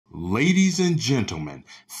Ladies and gentlemen,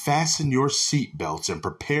 fasten your seatbelts and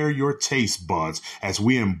prepare your taste buds as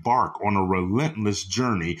we embark on a relentless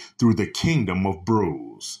journey through the kingdom of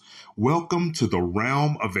brews. Welcome to the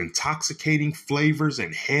realm of intoxicating flavors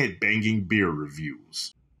and head-banging beer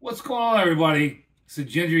reviews. What's going on, everybody? It's the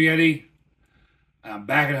Ginger Yeti. I'm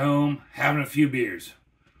back at home having a few beers.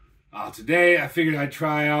 Today I figured I'd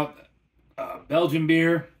try out a Belgian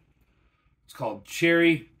beer. It's called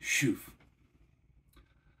Cherry Chouffe.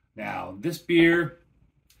 Now, this beer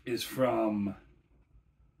is from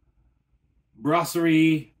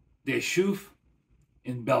Brasserie de Chouffe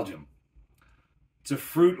in Belgium. It's a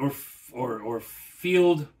fruit or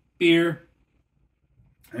field beer,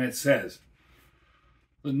 and it says,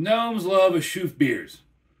 "The gnomes love a Chouffe beers,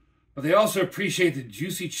 but they also appreciate the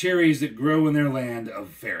juicy cherries that grow in their land of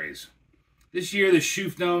fairies. This year, the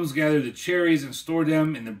Chouffe gnomes gathered the cherries and stored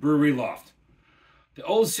them in the brewery loft. The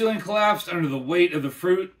old ceiling collapsed under the weight of the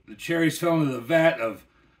fruit. The cherries fell into the vat of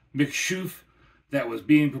McChouffe that was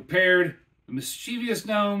being prepared. The mischievous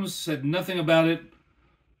gnomes said nothing about it.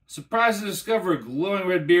 Surprised to discover a glowing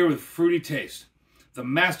red beer with fruity taste. The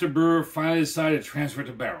master brewer finally decided to transfer it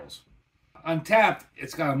to barrels." Untapped,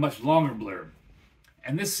 it's got a much longer blurb.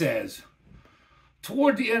 And this says,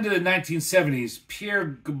 "Toward the end of the 1970s, Pierre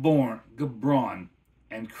Gabron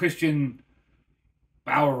and Christian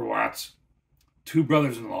Bauerwatz, two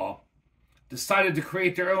brothers-in-law, decided to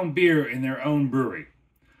create their own beer in their own brewery.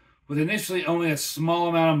 With initially only a small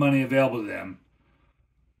amount of money available to them,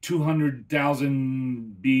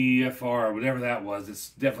 200,000 BFR, or whatever that was, it's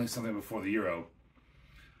definitely something before the euro,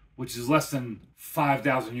 which is less than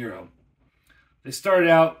 5,000 euro. They started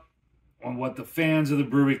out on what the fans of the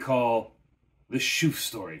brewery call the Chouffe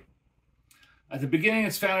story. At the beginning,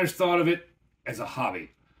 its founders thought of it as a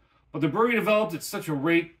hobby, but the brewery developed at such a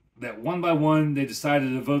rate that one by one, they decided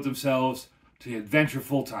to devote themselves to the adventure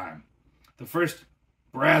full-time. The first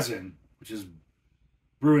Brazen, which is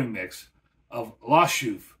brewing mix, of La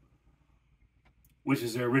Chouffe, which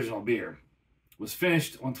is their original beer, was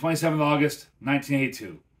finished on 27th August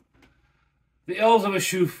 1982. The elves of a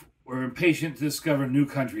Chouffe were impatient to discover new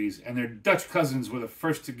countries, and their Dutch cousins were the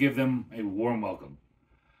first to give them a warm welcome.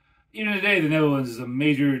 Even today, the Netherlands is a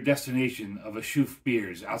major destination of a Chouffe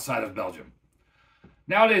beers outside of Belgium.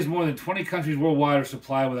 Nowadays, more than 20 countries worldwide are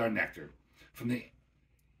supplied with our nectar. From the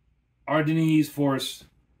Ardennes forests,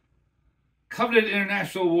 coveted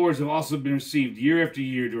international awards have also been received year after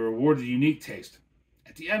year to reward the unique taste.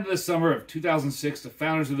 At the end of the summer of 2006, the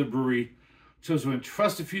founders of the brewery chose to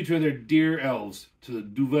entrust the future of their dear elves to the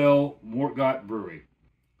Duvel Mortgat Brewery.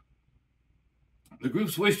 The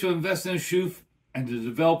group's wish to invest in a Chouffe and to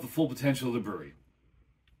develop the full potential of the brewery."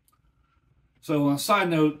 So on a side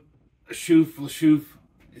note, a Chouffe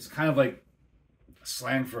is kind of like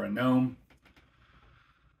slang for a gnome.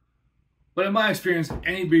 But in my experience,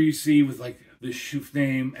 any beer you see with like this Chouffe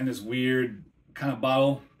name and this weird kind of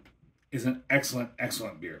bottle is an excellent,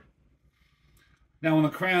 excellent beer. Now on the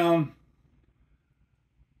crown,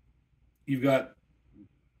 you've got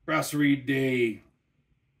Brasserie de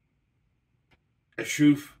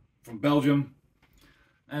Chouffe from Belgium.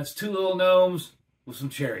 And it's two little gnomes with some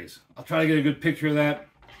cherries. I'll try to get a good picture of that,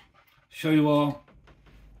 show you all.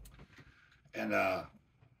 And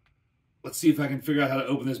let's see if I can figure out how to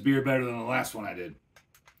open this beer better than the last one I did.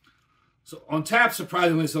 So on tap,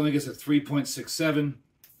 surprisingly, this only gets a 3.67.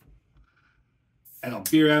 And on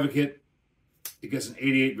Beer Advocate, it gets an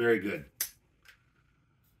 88, very good.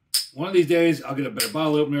 One of these days, I'll get a better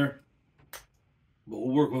bottle opener, but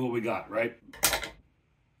we'll work with what we got, right?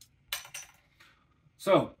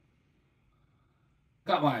 So,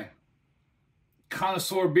 got my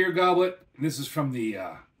connoisseur beer goblet. And this is from the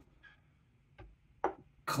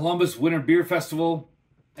Columbus Winter Beer Festival.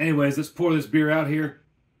 Anyways, let's pour this beer out here.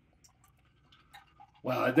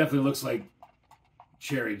 Wow, it definitely looks like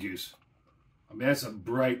cherry juice. I mean, that's a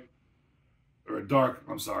bright, or a dark,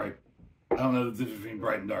 I'm sorry. I don't know the difference between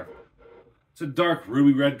bright and dark. It's a dark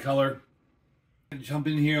ruby red color. Jump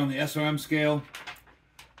in here on the SRM scale.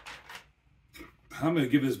 I'm going to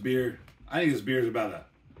give this beer, I think this beer is about a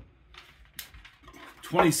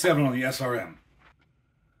 27 on the SRM.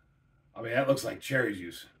 I mean, that looks like cherry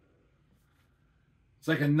juice. It's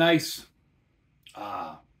like a nice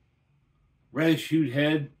reddish hued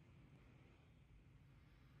head.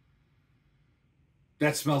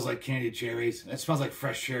 That smells like candied cherries. That smells like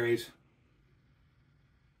fresh cherries.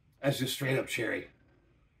 That's just straight up cherry.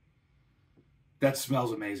 That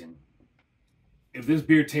smells amazing. If this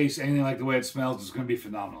beer tastes anything like the way it smells, it's going to be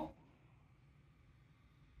phenomenal.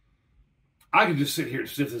 I could just sit here and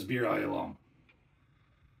sniff this beer all day long.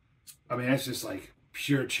 I mean, that's just like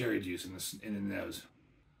pure cherry juice in the nose.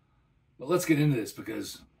 But let's get into this,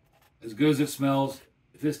 because as good as it smells,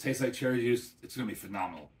 if this tastes like cherry juice, it's going to be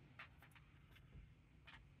phenomenal.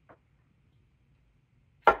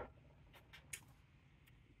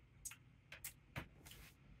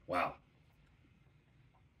 Wow.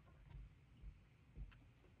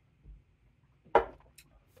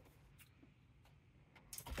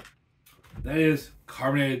 That is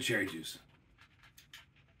carbonated cherry juice.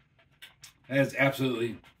 That is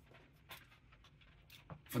absolutely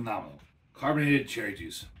phenomenal. Carbonated cherry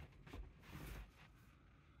juice.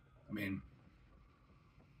 I mean,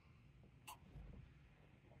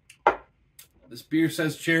 this beer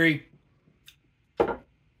says cherry, and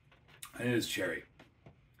it is cherry.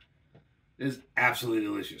 It is absolutely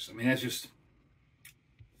delicious. I mean, that's just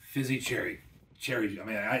fizzy cherry. Cherry. I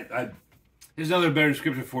mean, there's no other better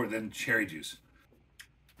description for it than cherry juice.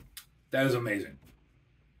 That is amazing.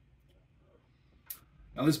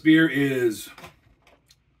 Now, this beer is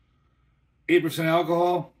 8%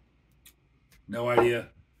 alcohol. No idea.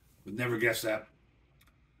 Would never guess that.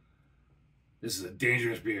 This is a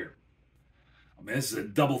dangerous beer. I mean, this is a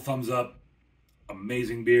double thumbs up.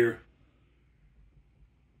 Amazing beer.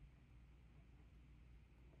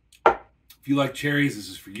 If you like cherries, this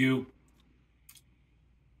is for you.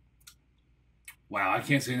 Wow, I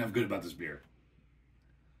can't say enough good about this beer.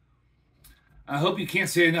 I hope you can't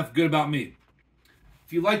say enough good about me.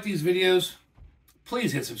 If you like these videos,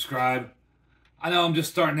 please hit subscribe. I know I'm just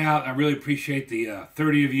starting out. I really appreciate the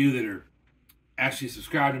 30 of you that are actually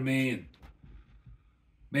subscribed to me, and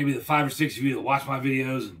maybe the 5 or 6 of you that watch my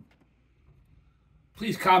videos. And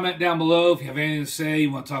please comment down below if you have anything to say.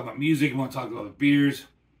 You want to talk about music, you want to talk about beers.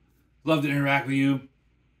 Love to interact with you.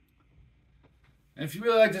 And if you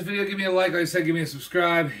really like this video, give me a like. Like I said, give me a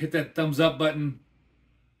subscribe. Hit that thumbs up button.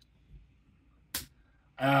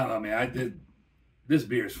 I don't know, man. This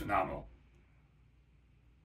beer is phenomenal.